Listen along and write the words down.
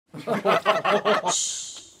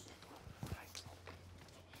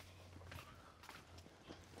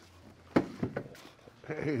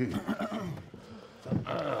Hey.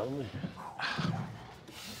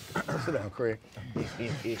 Sit down, Kraig.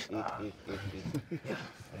 Hey.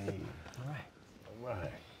 All right. All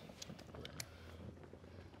right.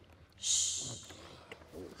 Shh.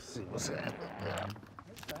 Let's see what's happening.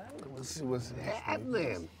 Let's see what's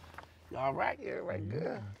happening. All right, everybody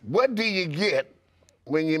good. What do you get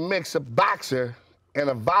when you mix a boxer and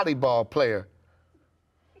a volleyball player?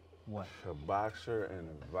 What? A boxer and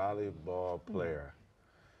a volleyball player.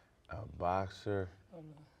 A boxer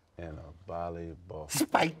and a volleyball.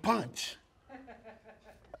 Spike punch.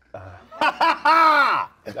 That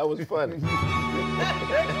was funny.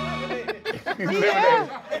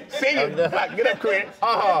 Sing it. Get up, Kraig.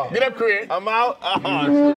 Get up, Kraig. I'm out.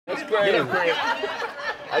 That's crazy. Get up, Kraig.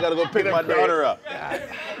 I gotta go pick my daughter up.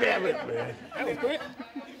 Damn it, man. That was great.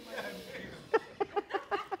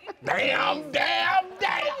 Damn.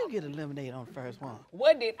 You get eliminated on the first one.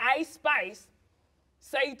 What did Ice Spice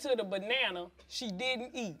say to the banana she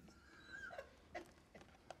didn't eat?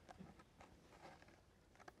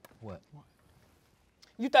 What?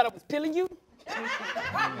 You thought I was pilling you?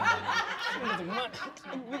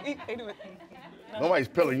 Nobody's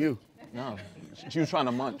pilling you. No, she was trying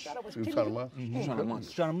to munch. She was trying to munch? She was trying to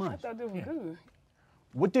munch. Trying to munch. I thought this was good.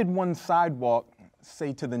 What did one sidewalk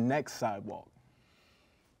say to the next sidewalk?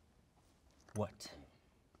 What?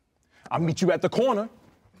 I'll meet you at the corner.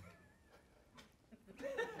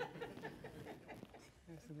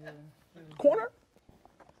 Corner?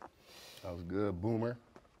 That was good, Boomer.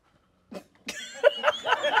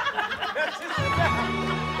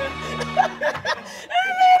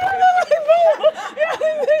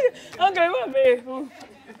 Okay, my bad.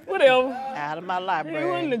 Whatever. Out of my It library.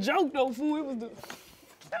 wasn't a joke though, fool. It was the.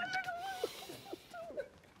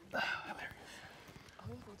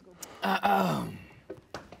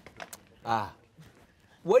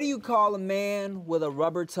 What do you call a man with a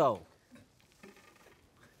rubber toe?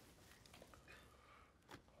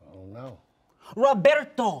 I don't know.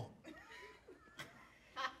 Roberto.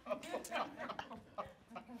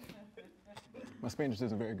 My Spanish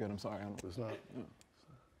isn't very good, I'm sorry. I don't... It's not.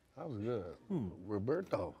 That was good.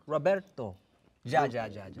 Roberto. Roberto. Ja.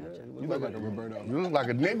 You look like a Roberto. You look like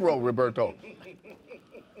a Negro Roberto.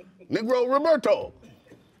 Negro Roberto.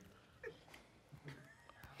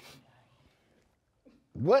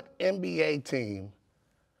 What NBA team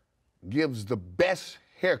gives the best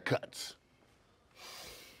haircuts?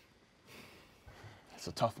 It's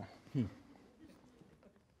a tough one.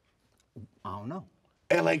 I don't know.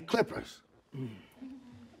 LA Clippers.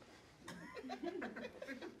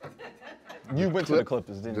 You went to the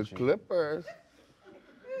Clippers, didn't you? The Clippers.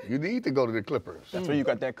 You need to go to the Clippers. That's where you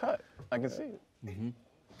got that cut. I can see it. Mm-hmm.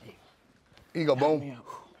 Here you go, boom.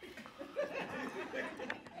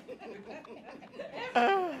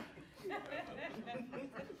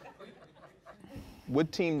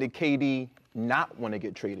 What team did KD not want to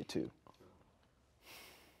get traded to?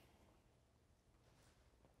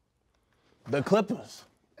 The Clippers.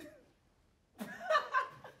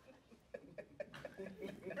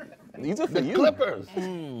 These are for you. Clippers.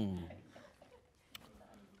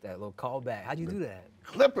 That little callback. How'd you do that?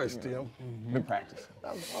 Clippers, Tim. Been practicing.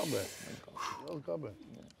 That was a callback. That was a callback.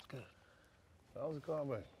 Good. That was a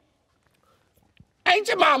callback. Ain't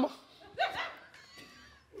your mama?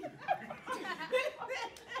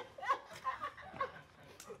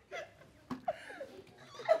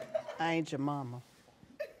 I ain't your mama.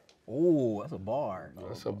 Oh, that's a bar.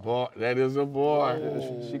 That's a bar. That is a bar.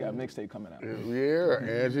 She got mixtape coming out. Yeah,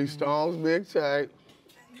 Angie Stone's big tape.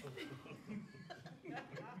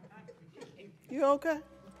 You okay?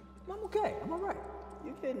 I'm okay. I'm all right.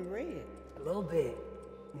 You getting red. A little bit.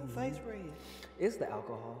 Your face red. It's the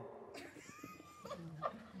alcohol.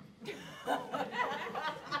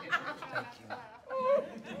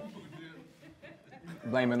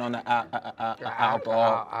 Blame it on the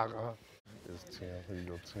alcohol. Alcohol. It's Tim. Here you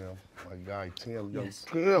go, Tim. My guy, Tim. Yo, Yes.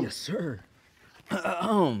 Tim. Yes, sir.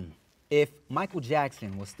 If Michael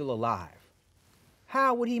Jackson was still alive,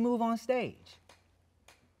 how would he move on stage?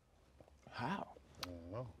 How? I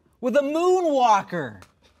don't know. With a moonwalker.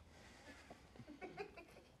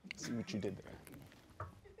 See what you did there.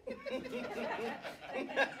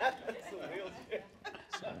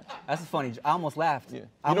 That's funny. I almost laughed. Yeah.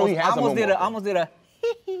 I You know he has a almost did moonwalker. I almost did a.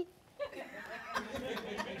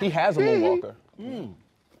 He has a moonwalker.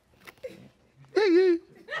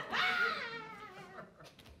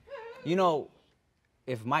 You know,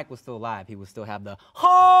 if Mike was still alive, he would still have the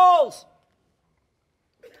hoes!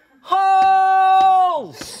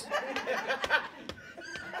 Hoes!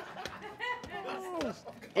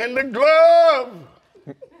 in the glove.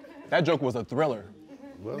 That joke was a thriller.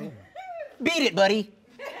 Well, Beat it, buddy.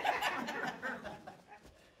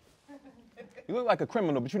 You look like a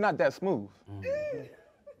criminal, but you're not that smooth.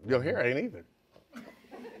 your hair ain't even.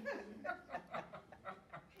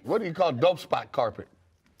 What do you call dope spot carpet?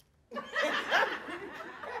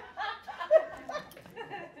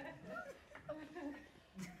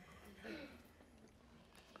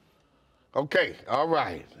 Okay, all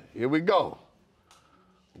right, here we go.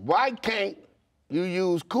 Why can't you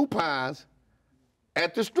use coupons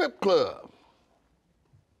at the strip club?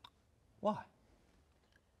 Why?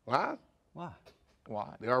 Huh? Why? Why?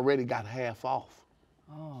 They already got half off.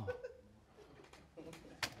 Oh.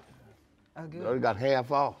 That's They good. already got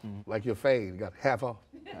half off. Like your fade, you got half off.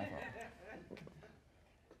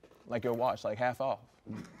 Like your watch, like half off.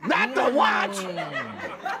 Not the watch!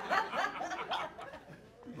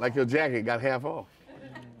 Like your jacket got half off.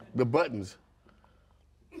 The buttons.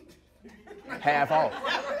 Half off.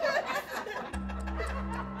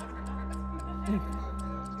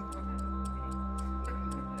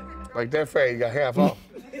 Like that fade got half off.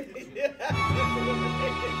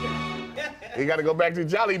 You gotta go back to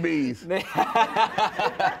Jolly Bees.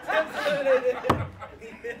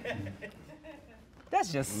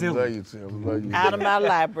 That's just Love silly. you, Tim. Love you. Out of my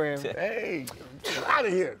library. Hey, get out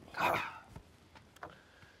of here.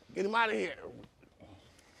 Get him out of here.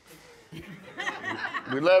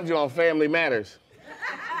 We loved you on Family Matters.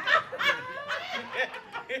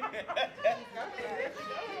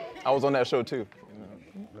 I was on that show too.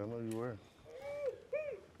 I know you were.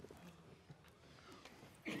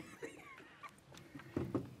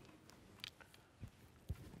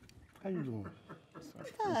 How you doing?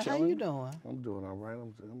 Hi, how you doing? I'm doing all right.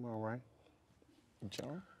 I'm all right. You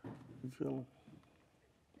chilling? You feeling?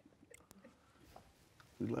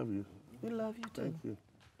 We love you. We love you too. Thank you.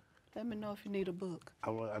 Let me know if you need a book. I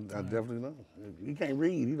definitely know. He can't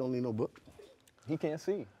read. He don't need no book. He can't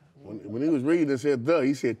see. When he was reading, it said the.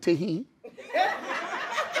 He said tee.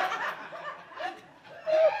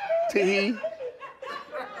 Tee.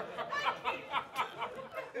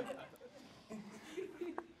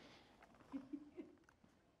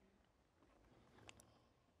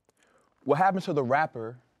 What happened to the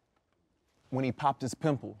rapper when he popped his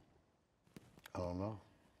pimple? I don't know.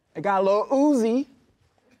 It got a little oozy.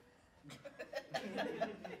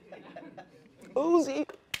 Oozy.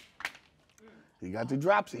 He got the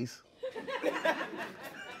dropsies.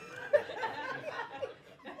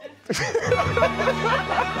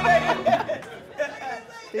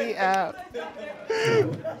 Be out.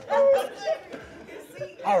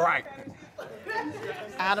 All right.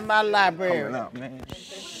 Out of my library. Coming up, man.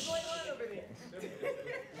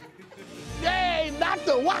 Hey,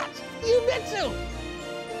 Dr. Watch, you bitch you.